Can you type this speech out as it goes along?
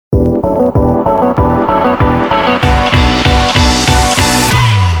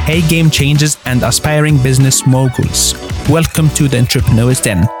Hey game changers and aspiring business moguls. Welcome to the Entrepreneur's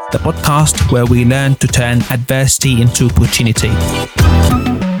Den, the podcast where we learn to turn adversity into opportunity.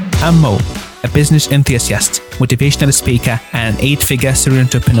 I'm Mo, a business enthusiast, motivational speaker, and an 8-figure serial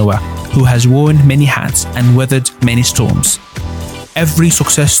entrepreneur who has worn many hats and weathered many storms. Every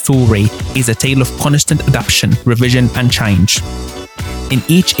success story is a tale of constant adaptation, revision, and change. In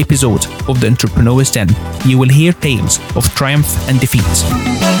each episode of the Entrepreneur's Den, you will hear tales of triumph and defeat,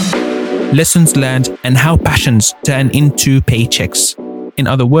 lessons learned, and how passions turn into paychecks. In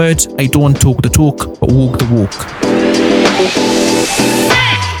other words, I don't talk the talk, but walk the walk.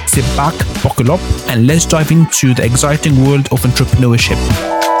 Sit back, buckle up, and let's dive into the exciting world of entrepreneurship.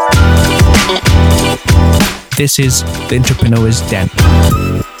 This is the Entrepreneur's Den.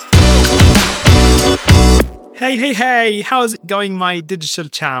 Hey, how's it going, my digital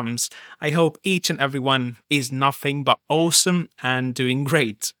chams? I hope each and everyone is nothing but awesome and doing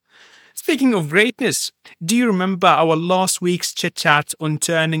great. Speaking of greatness, do you remember our last week's chit-chat on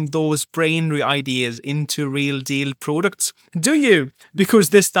turning those brainry ideas into real deal products? Do you? Because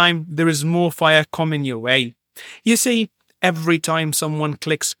this time there is more fire coming your way. You see, every time someone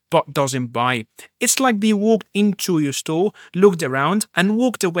clicks but doesn't buy, it's like they walked into your store, looked around, and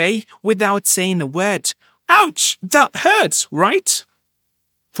walked away without saying a word. Ouch, that hurts, right?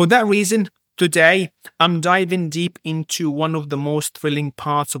 For that reason, today I'm diving deep into one of the most thrilling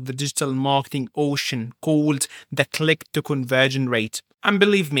parts of the digital marketing ocean called the click-to-conversion rate. And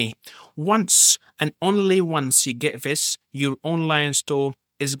believe me, once and only once you get this, your online store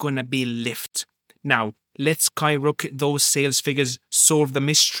is gonna be lit. Now, let's skyrocket those sales figures, solve the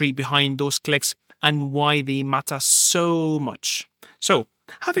mystery behind those clicks, and why they matter so much. So,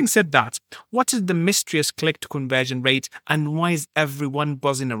 having said that, what is the mysterious click-to-conversion rate and why is everyone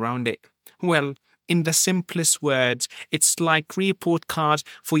buzzing around it? Well, in the simplest words, it's like report card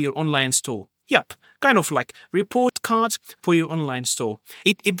for your online store. Yep, kind of like report card for your online store.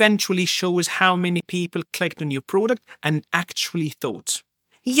 It eventually shows how many people clicked on your product and actually thought,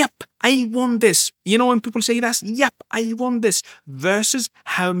 yep, I want this. You know when people say that? Yep, I want this. Versus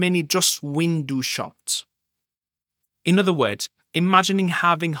how many just window shopped. In other words, imagining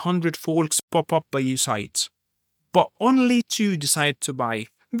having 100 folks pop up by your site, but only 2 decide to buy.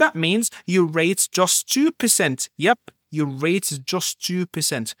 That means your rate's just 2%. Yep, your rate is just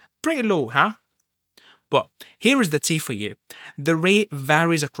 2%. Pretty low, huh? But here is the tea for you. The rate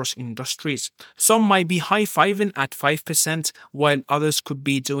varies across industries. Some might be high-fiving at 5%, while others could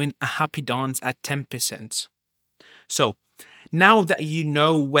be doing a happy dance at 10%. So, now that you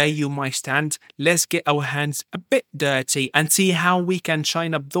know where you might stand, let's get our hands a bit dirty and see how we can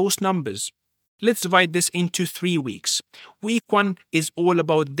shine up those numbers. Let's divide this into 3 weeks. Week 1 is all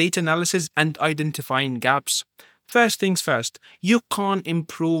about data analysis and identifying gaps. First things first, you can't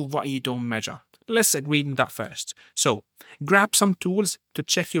improve what you don't measure. Let's agree on that first. So, grab some tools to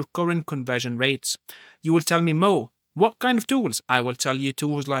check your current conversion rates. You will tell me, Mo, what kind of tools? I will tell you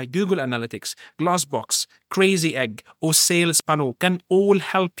tools like Google Analytics, Glassbox, Crazy Egg, or Sales Panel can all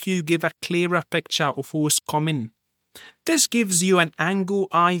help you give a clearer picture of who's coming. This gives you an angle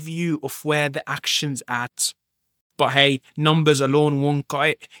eye view of where the action's at. But hey, numbers alone won't cut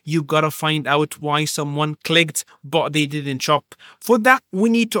it. You gotta find out why someone clicked but they didn't shop. For that, we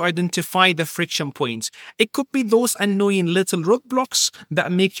need to identify the friction points. It could be those annoying little roadblocks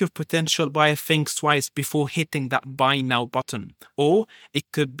that make your potential buyer think twice before hitting that buy now button. Or it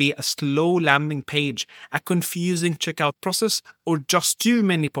could be a slow landing page, a confusing checkout process, or just too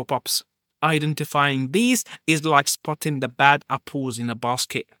many pop-ups. Identifying these is like spotting the bad apples in a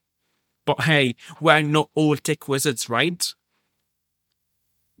basket. But hey, we're not all tech wizards, right?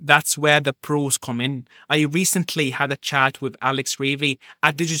 That's where the pros come in. I recently had a chat with Alex Ravy,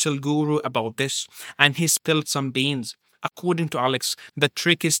 a digital guru, about this, and he spilled some beans. According to Alex, the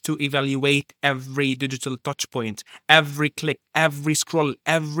trick is to evaluate every digital touchpoint, every click, every scroll,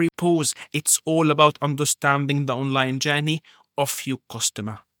 every pause. It's all about understanding the online journey of your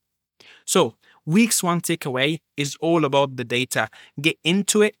customer. So, week's 1 takeaway is all about the data. Get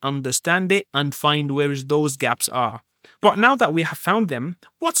into it, understand it, and find where those gaps are. But now that we have found them,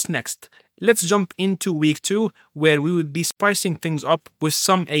 what's next? Let's jump into week 2, where we would be spicing things up with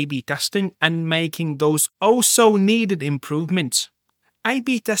some A/B testing and making those also needed improvements.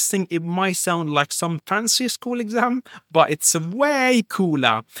 A/B testing, it might sound like some fancy school exam, but it's way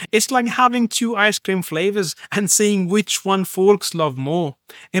cooler. It's like having 2 ice cream flavors and seeing which one folks love more.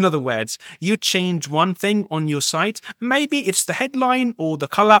 In other words, you change one thing on your site, maybe it's the headline or the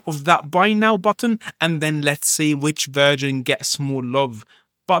color of that buy now button, and then let's see which version gets more love.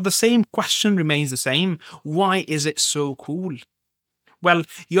 But the same question remains the same. Why is it so cool? Well,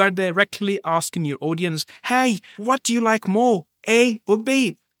 you are directly asking your audience, hey, what do you like more, A or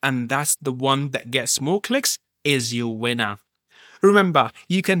B? And that's the one that gets more clicks is your winner. Remember,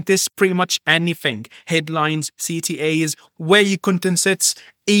 you can test pretty much anything: headlines, CTAs, where your content sits,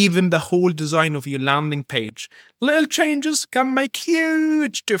 even the whole design of your landing page. Little changes can make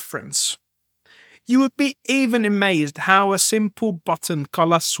huge difference. You would be even amazed how a simple button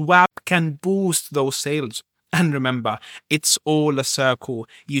color swap can boost those sales. And remember, it's all a circle.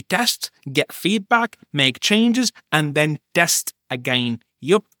 You test, get feedback, make changes, and then test again.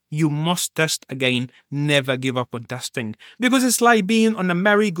 Yup, you must test again. Never give up on testing. Because it's like being on a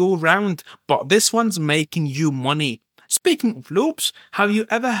merry-go-round, but this one's making you money. Speaking of loops, have you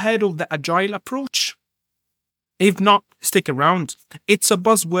ever heard of the agile approach? If not, stick around. It's a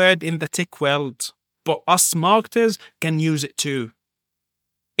buzzword in the tech world, but us marketers can use it too.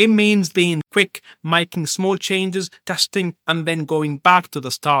 It means being quick, making small changes, testing, and then going back to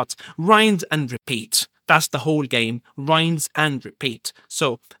the start. Rinse and repeat. That's the whole game. Rinse and repeat.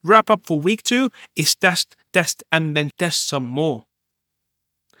 So, wrap up for week 2 is test, and then test some more.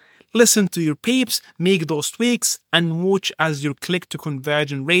 Listen to your peeps, make those tweaks, and watch as your click to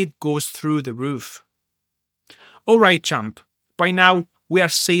conversion rate goes through the roof. Alright, champ. By now, we are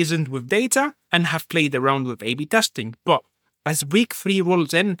seasoned with data and have played around with A/B testing, but as week 3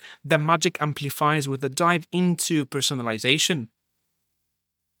 rolls in, the magic amplifies with a dive into personalization.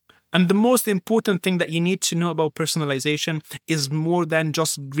 And the most important thing that you need to know about personalization is more than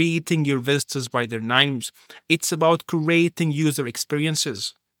just greeting your visitors by their names. It's about creating user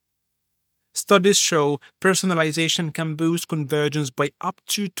experiences. Studies show personalization can boost conversions by up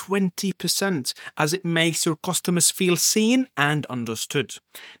to 20% as it makes your customers feel seen and understood.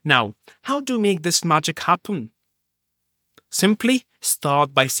 Now, how do you make this magic happen? Simply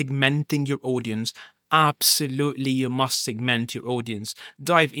start by segmenting your audience. Absolutely, you must segment your audience.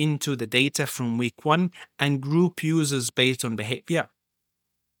 Dive into the data from week 1 and group users based on behavior.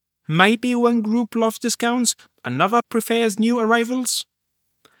 Maybe one group loves discounts, another prefers new arrivals.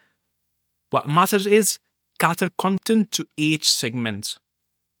 What matters is cater content to each segment.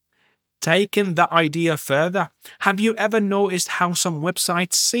 Taking that idea further, have you ever noticed how some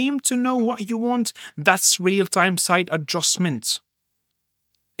websites seem to know what you want? That's real-time site adjustment.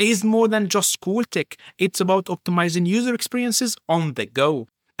 It is more than just cool tech. It's about optimizing user experiences on the go.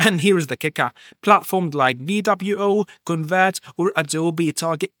 And here's the kicker. Platforms like VWO, Convert, or Adobe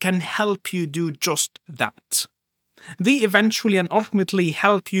Target can help you do just that. They eventually and ultimately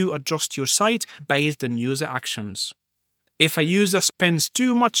help you adjust your site based on user actions. If a user spends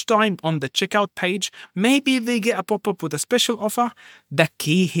too much time on the checkout page, maybe they get a pop-up with a special offer. The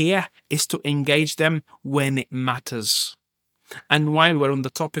key here is to engage them when it matters. And while we're on the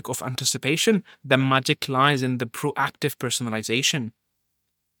topic of anticipation, the magic lies in the proactive personalization.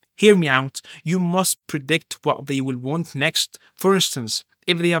 Hear me out. You must predict what they will want next. For instance,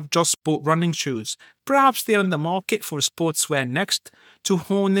 if they have just bought running shoes, perhaps they're in the market for sportswear next. To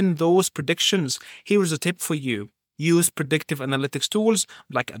hone in those predictions, here's a tip for you. Use predictive analytics tools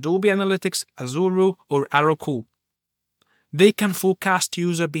like Adobe Analytics, Azure, or Oracle. They can forecast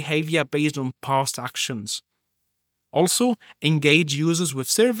user behavior based on past actions. Also, engage users with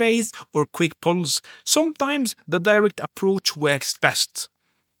surveys or quick polls. Sometimes the direct approach works best.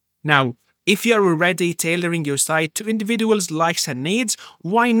 Now, if you are already tailoring your site to individuals' likes and needs,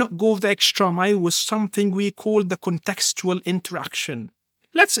 why not go the extra mile with something we call the contextual interaction?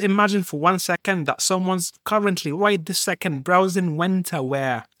 Let's imagine for 1 second that someone's currently right this second browsing winter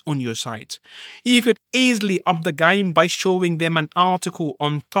wear on your site. You could easily up the game by showing them an article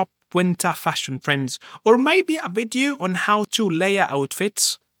on top winter fashion trends, or maybe a video on how to layer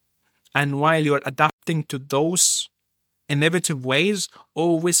outfits. And while you're adapting to those innovative ways,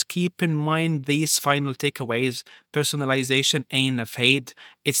 always keep in mind these final takeaways. Personalization ain't a fad,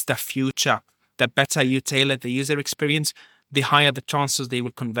 it's the future. The better you tailor the user experience, the higher the chances they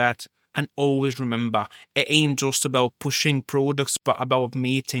will convert. And always remember, it ain't just about pushing products, but about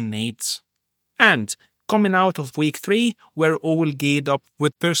meeting needs. And coming out of week 3, we're all geared up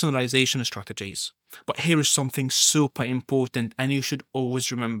with personalization strategies. But here is something super important, and you should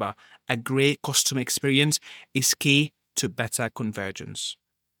always remember, a great customer experience is key to better conversions.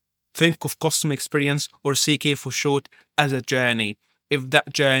 Think of customer experience, or CK for short, as a journey. If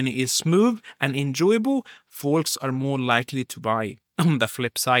that journey is smooth and enjoyable, folks are more likely to buy. On the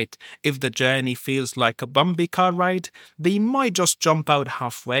flip side, if the journey feels like a bumpy car ride, they might just jump out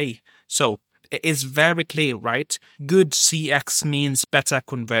halfway. So, it is very clear, right? Good CX means better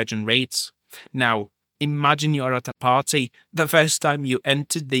conversion rates. Now, Imagine you're at a party. The first time you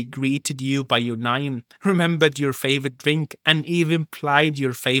entered, they greeted you by your name, remembered your favorite drink, and even played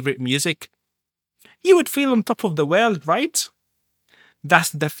your favorite music. You would feel on top of the world, right? That's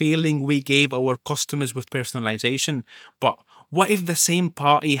the feeling we gave our customers with personalization. But what if the same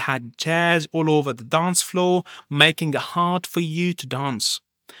party had chairs all over the dance floor, making it hard for you to dance?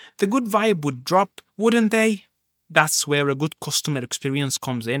 The good vibe would drop, wouldn't they? That's where a good customer experience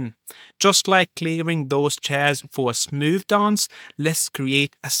comes in. Just like clearing those chairs for a smooth dance, let's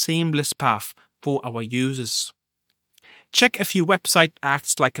create a seamless path for our users. Check if your website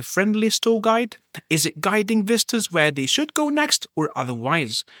acts like a friendly store guide. Is it guiding visitors where they should go next or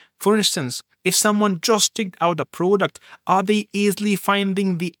otherwise? For instance, if someone just checked out a product, are they easily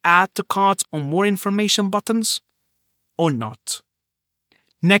finding the add to cart or more information buttons? Or not?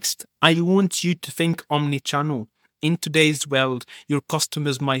 Next, I want you to think omni-channel. In today's world, your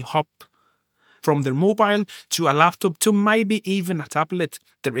customers might hop from their mobile to a laptop to maybe even a tablet.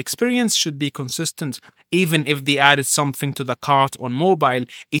 Their experience should be consistent. Even if they added something to the cart on mobile,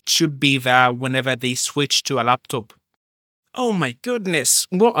 it should be there whenever they switch to a laptop. Oh my goodness,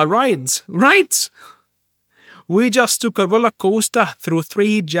 what a ride, right? We just took a roller coaster through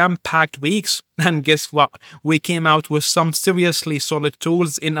 3 jam-packed weeks, and guess what? We came out with some seriously solid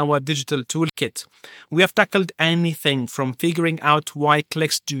tools in our digital toolkit. We have tackled anything from figuring out why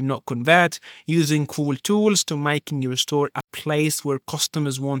clicks do not convert, using cool tools, to making your store a place where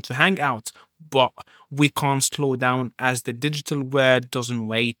customers want to hang out. But we can't slow down as the digital world doesn't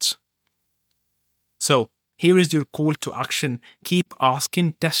wait. So, here is your call to action. Keep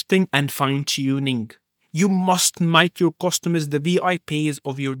asking, testing, and fine-tuning. You must make your customers the VIPs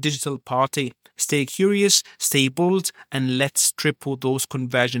of your digital party. Stay curious, stay bold, and let's triple those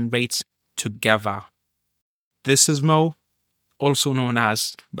conversion rates together. This is Mo, also known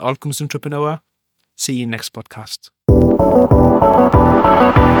as the Alchemist Entrepreneur. See you next podcast.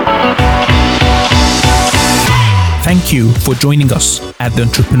 Thank you for joining us at the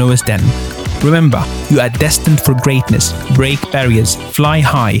Entrepreneur's Den. Remember, you are destined for greatness. Break barriers, fly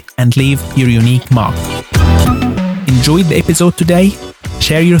high, and leave your unique mark. Enjoyed the episode today?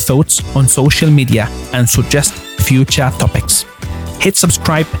 Share your thoughts on social media and suggest future topics. Hit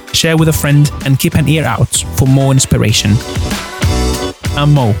subscribe, share with a friend, and keep an ear out for more inspiration.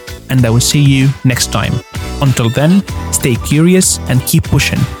 I'm Mo, and I will see you next time. Until then, stay curious and keep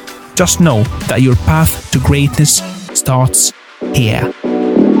pushing. Just know that your path to greatness starts here.